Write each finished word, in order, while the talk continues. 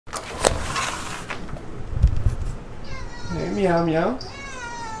Meow meow.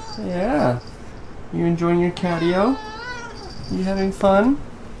 Yeah. You enjoying your catio? You having fun?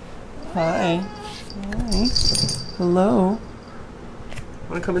 Hi. Hi. Hello.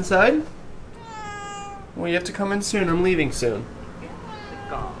 Wanna come inside? Well, you have to come in soon. I'm leaving soon.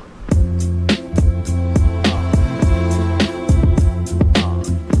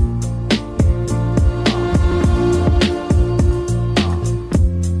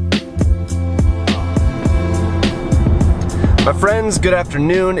 My friends, good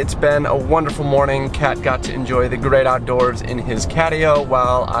afternoon. It's been a wonderful morning. Cat got to enjoy the great outdoors in his catio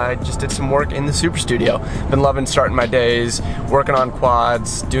while I just did some work in the super studio. Been loving starting my days, working on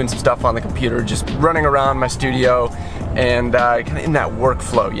quads, doing some stuff on the computer, just running around my studio and kind of in that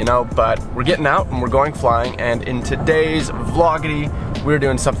workflow, you know? But we're getting out and we're going flying, and in today's vlogity, we're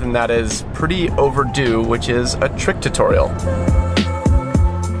doing something that is pretty overdue, which is a trick tutorial.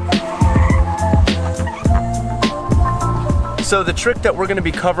 So the trick that we're going to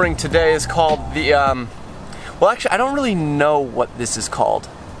be covering today is called the, well actually I don't really know what this is called.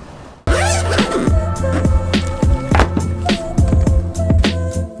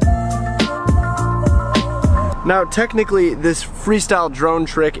 Now technically this freestyle drone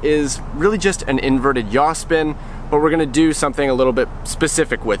trick is really just an inverted yaw spin, but we're going to do something a little bit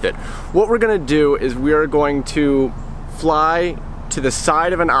specific with it. What we're going to do is we are going to fly to the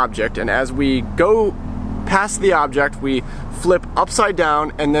side of an object, and as we go past the object, we flip upside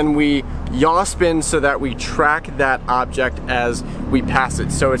down and then we yaw spin so that we track that object as we pass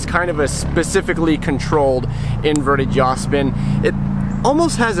it. So it's kind of a specifically controlled inverted yaw spin. It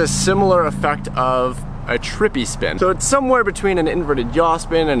almost has a similar effect of a trippy spin. So it's somewhere between an inverted yaw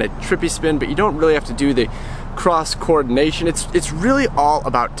spin and a trippy spin, but you don't really have to do the cross coordination. It's really all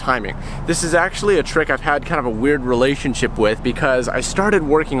about timing. This is actually a trick I've had kind of a weird relationship with because I started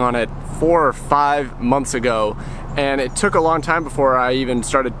working on it 4 or 5 months ago, and it took a long time before I even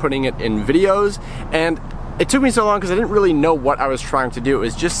started putting it in videos, and it took me so long because I didn't really know what I was trying to do. It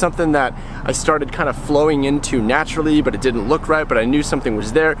was just something that I started kind of flowing into naturally, but it didn't look right, but I knew something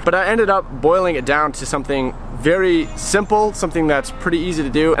was there. But I ended up boiling it down to something very simple, something that's pretty easy to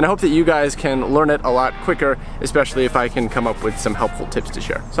do, and I hope that you guys can learn it a lot quicker, especially if I can come up with some helpful tips to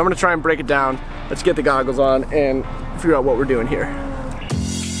share. So I'm gonna try and break it down. Let's get the goggles on and figure out what we're doing here.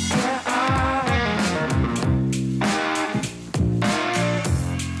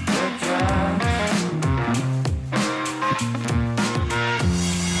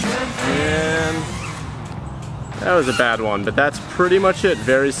 That was a bad one, but that's pretty much it.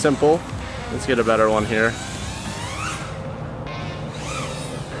 Very simple. Let's get a better one here.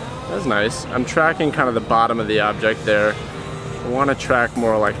 That's nice. I'm tracking kind of the bottom of the object there. I want to track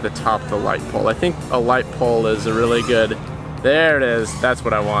more like the top of the light pole. I think a light pole is a really good... There it is. That's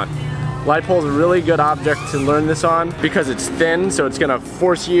what I want. Light pole is a really good object to learn this on because it's thin, so it's going to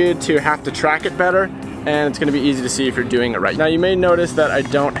force you to have to track it better, and it's going to be easy to see if you're doing it right. Now you may notice that I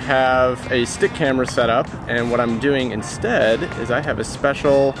don't have a stick camera set up, and what I'm doing instead is I have a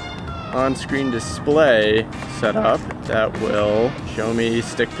special on-screen display set up that will show me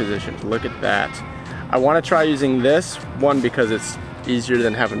stick positions. Look at that. I want to try using this, one because it's easier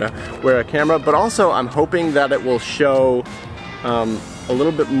than having to wear a camera, but also I'm hoping that it will show a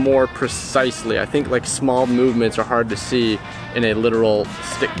little bit more precisely. I think like small movements are hard to see in a literal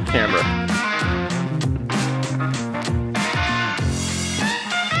stick camera.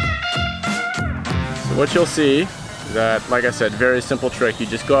 So what you'll see is that, like I said, very simple trick. You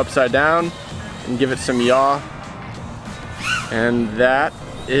just go upside down and give it some yaw, and that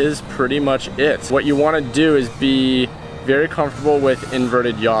is pretty much it. What you want to do is be very comfortable with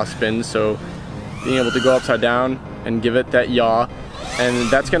inverted yaw spins, so being able to go upside down and give it that yaw, and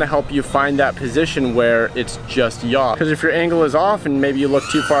that's going to help you find that position where it's just yaw. Because if your angle is off and maybe you look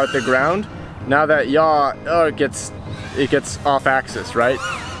too far at the ground, now that yaw, it gets off axis, right?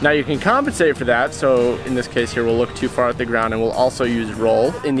 Now you can compensate for that, so in this case here we'll look too far at the ground and we'll also use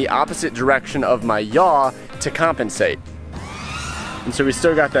roll in the opposite direction of my yaw to compensate. And so we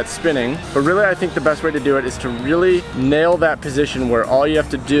still got that spinning, but really I think the best way to do it is to really nail that position where all you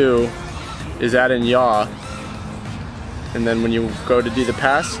have to do is add in yaw, and then when you go to do the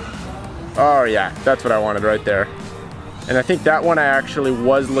pass, oh yeah, that's what I wanted right there. And I think that one I actually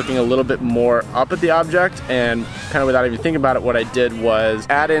was looking a little bit more up at the object, and kind of without even thinking about it, what I did was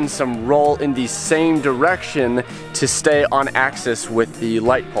add in some roll in the same direction to stay on axis with the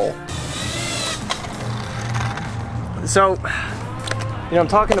light pole. So, you know, I'm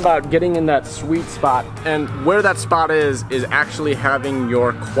talking about getting in that sweet spot, and where that spot is actually having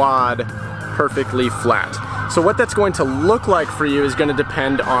your quad perfectly flat. So what that's going to look like for you is going to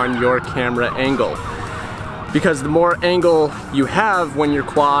depend on your camera angle. because the more angle you have when your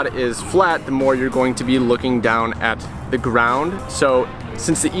quad is flat, the more you're going to be looking down at the ground. So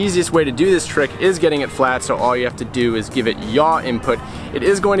since the easiest way to do this trick is getting it flat, so all you have to do is give it yaw input, it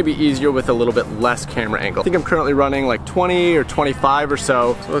is going to be easier with a little bit less camera angle. I think I'm currently running like 20 or 25 or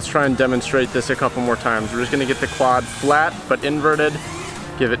so. So let's try and demonstrate this a couple more times. We're just gonna get the quad flat but inverted,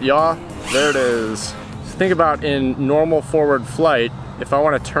 give it yaw, there it is. So think about in normal forward flight, if I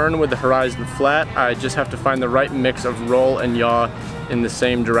want to turn with the horizon flat, I just have to find the right mix of roll and yaw in the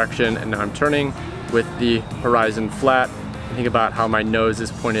same direction, and now I'm turning with the horizon flat. Think about how my nose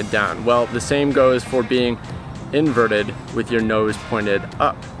is pointed down. Well, the same goes for being inverted with your nose pointed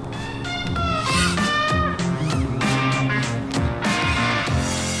up.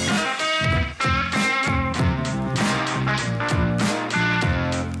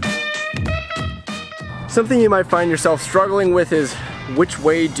 Something you might find yourself struggling with is which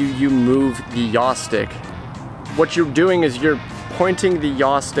way do you move the yaw stick? What you're doing is you're pointing the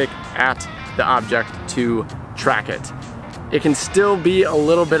yaw stick at the object to track it. It can still be a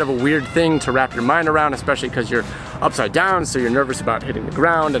little bit of a weird thing to wrap your mind around, especially because you're upside down, so you're nervous about hitting the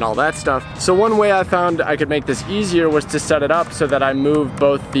ground and all that stuff. So one way I found I could make this easier was to set it up so that I move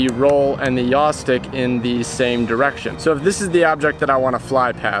both the roll and the yaw stick in the same direction. So if this is the object that I want to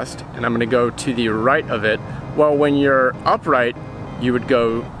fly past, and I'm going to go to the right of it, well, when you're upright, you would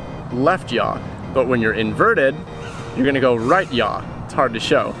go left yaw, but when you're inverted, you're going to go right yaw. It's hard to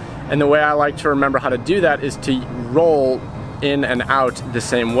show. And the way I like to remember how to do that is to roll in and out the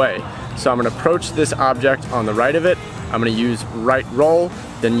same way. So I'm going to approach this object on the right of it, I'm going to use right roll,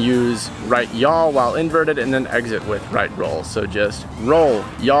 then use right yaw while inverted, and then exit with right roll. So just roll,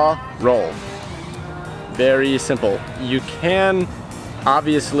 yaw, roll. Very simple. You can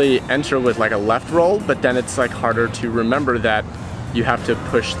obviously enter with like a left roll, but then it's like harder to remember that you have to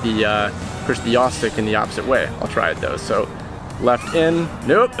push the yaw stick in the opposite way. I'll try it though. So left in,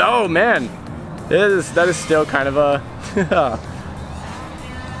 nope, oh man, that is still kind of a,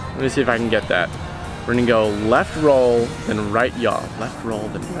 let me see if I can get that. We're gonna go left roll, then right yaw. Left roll,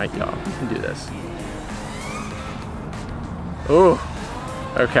 then right yaw. We can do this. Ooh,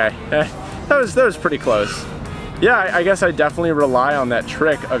 okay, that was pretty close. Yeah, I guess I definitely rely on that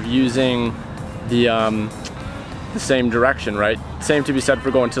trick of using the same direction, right? Same to be said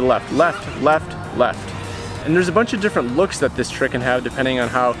for going to the left. Left, left, left. And there's a bunch of different looks that this trick can have depending on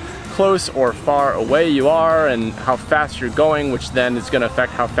how close or far away you are and how fast you're going, which then is going to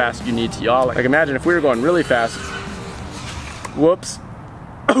affect how fast you need to yaw. Like imagine if we were going really fast. Whoops.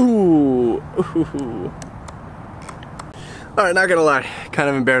 Ooh. Ooh. Alright, not gonna lie, kind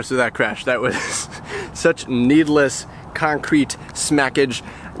of embarrassed with that crash. That was such needless concrete smackage.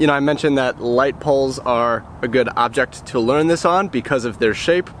 You know, I mentioned that light poles are a good object to learn this on because of their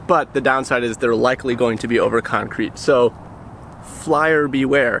shape, but the downside is they're likely going to be over concrete. So, flyer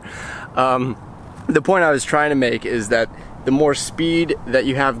beware. The point I was trying to make is that the more speed that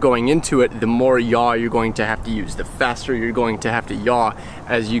you have going into it, the more yaw you're going to have to use. The faster you're going to have to yaw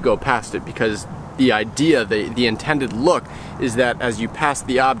as you go past it, because the idea, the intended look is that as you pass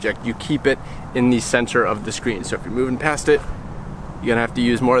the object, you keep it in the center of the screen. So if you're moving past it, you're gonna have to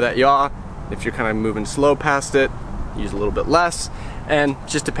use more of that yaw. If you're kind of moving slow past it, use a little bit less, and it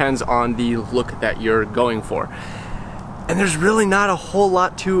just depends on the look that you're going for. And there's really not a whole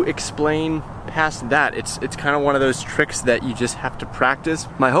lot to explain past that. It's kind of one of those tricks that you just have to practice.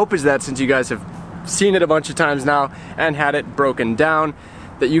 My hope is that since you guys have seen it a bunch of times now and had it broken down,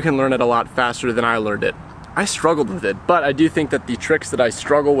 that you can learn it a lot faster than I learned it. I struggled with it, but I do think that the tricks that I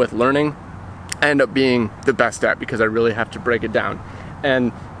struggle with learning I end up being the best at because I really have to break it down.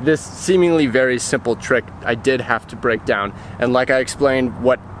 And this seemingly very simple trick I did have to break down. And like I explained,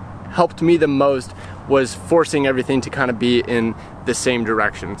 what helped me the most was forcing everything to kind of be in the same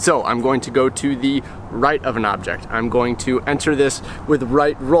direction. So I'm going to go to the right of an object. I'm going to enter this with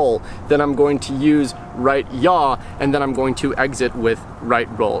right roll. Then I'm going to use right yaw, and then I'm going to exit with right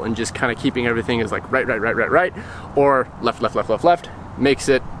roll, and just kind of keeping everything as like right, right, right, right, right, or left, left, left, left, left, makes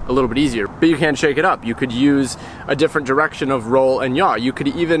it a little bit easier. But you can shake it up. You could use a different direction of roll and yaw. You could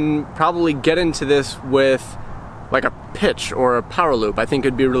even probably get into this with like a pitch or a power loop. I think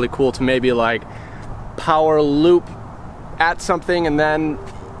it'd be really cool to maybe like power loop at something and then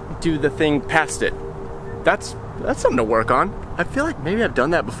do the thing past it. That's something to work on. I feel like maybe I've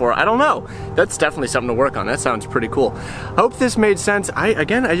done that before. I don't know. That's definitely something to work on. That sounds pretty cool. I hope this made sense. I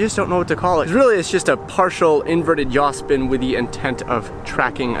just don't know what to call it. Really, it's just a partial inverted yaw spin with the intent of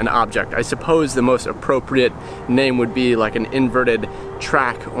tracking an object. I suppose the most appropriate name would be like an inverted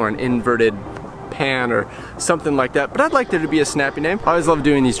track or an inverted pan or something like that, but I'd like there to be a snappy name. I always love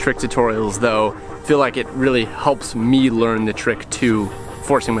doing these trick tutorials though. I feel like it really helps me learn the trick too,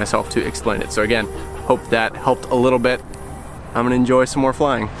 forcing myself to explain it. So again, hope that helped a little bit. I'm gonna enjoy some more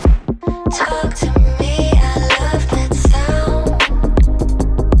flying. Talk to me, I love that sound.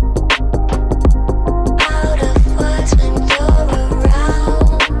 Out of words when you're around.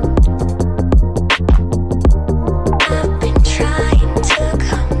 I've been trying to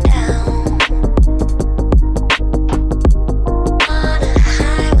calm down. On a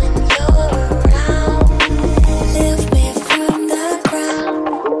high when you're around. Lift me from the ground.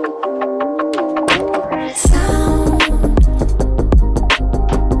 Sound.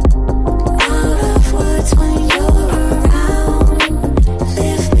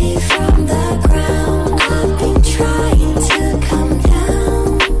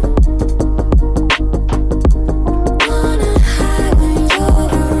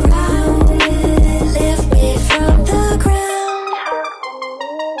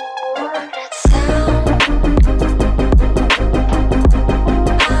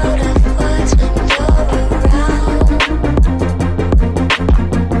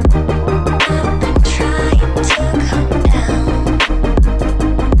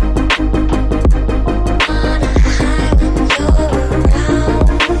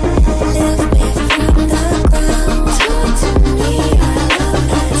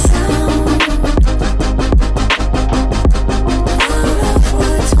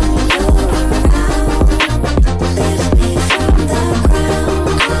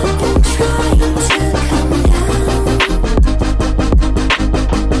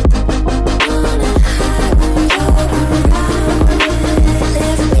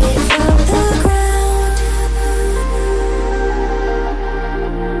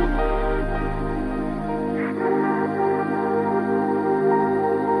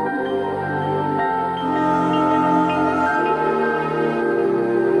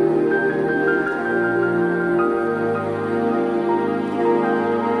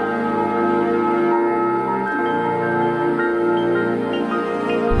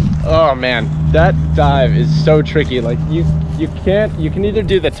 Oh man, that dive is so tricky. Like you can either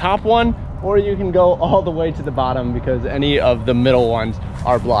do the top one or you can go all the way to the bottom because any of the middle ones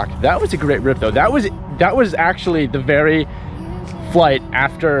are blocked. That was a great rip though. That was actually the very flight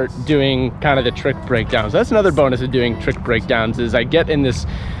after doing kind of the trick breakdowns. That's another bonus of doing trick breakdowns is I get in this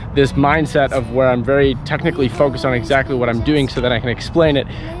mindset of where I'm very technically focused on exactly what I'm doing so that I can explain it.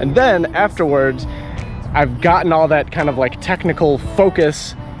 And then afterwards, I've gotten all that kind of like technical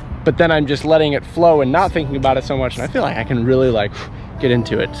focus, but then I'm just letting it flow and not thinking about it so much. And I feel like I can really like get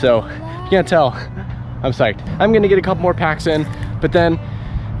into it. So if you can't tell, I'm psyched. I'm gonna get a couple more packs in, but then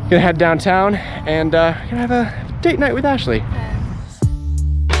gonna head downtown and gonna have a date night with Ashley.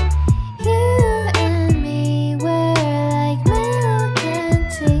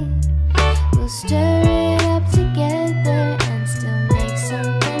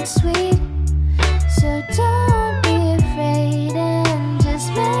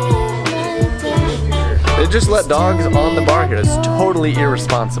 Just let dogs on the bar here. It's totally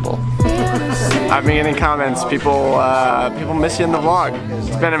irresponsible. I've been getting comments. People miss you in the vlog.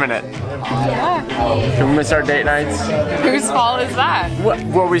 It's been a minute. Yeah. Can we miss our date nights? Whose fault is that?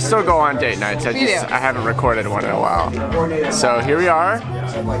 Well, we still go on date nights. I haven't recorded one in a while. So here we are,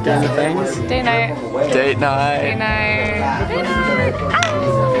 doing the things. Date night. Date night. Date night. Date night.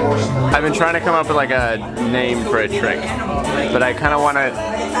 Ah. I've been trying to come up with like a name for a trick, but I kind of want to.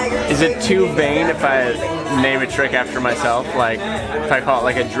 Is it too vain if I name a trick after myself? Like, if I call it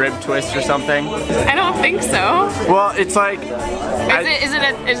like a Drib twist or something? I don't think so. Well, it's like... Is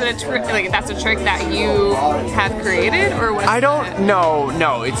it a trick, like that's a trick that you have created, or what? I don't know.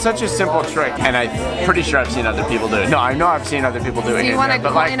 No, it's such a simple trick, and I'm pretty sure I've seen other people do it. No, I know I've seen other people do it. You want to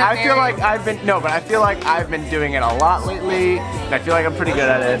but like, I feel like I've been doing it a lot lately, and I feel like I'm pretty good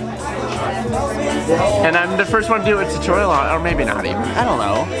at it. And I'm the first one to do a tutorial on it, or maybe not even. I don't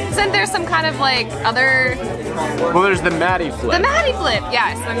know. Isn't there some kind of like other? Well, there's the Maddie flip. The Maddie flip,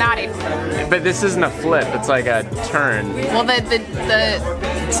 yes, the Maddie flip. But this isn't a flip; it's like a turn. Well, the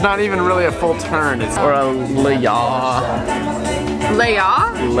It's not even really a full turn. It's or a layaw.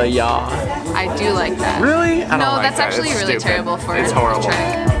 Layaw? Layaw. I do like that. Really? I don't no, like that's that. actually It's really stupid. terrible for it's a horrible.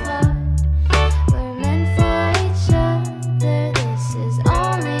 trick.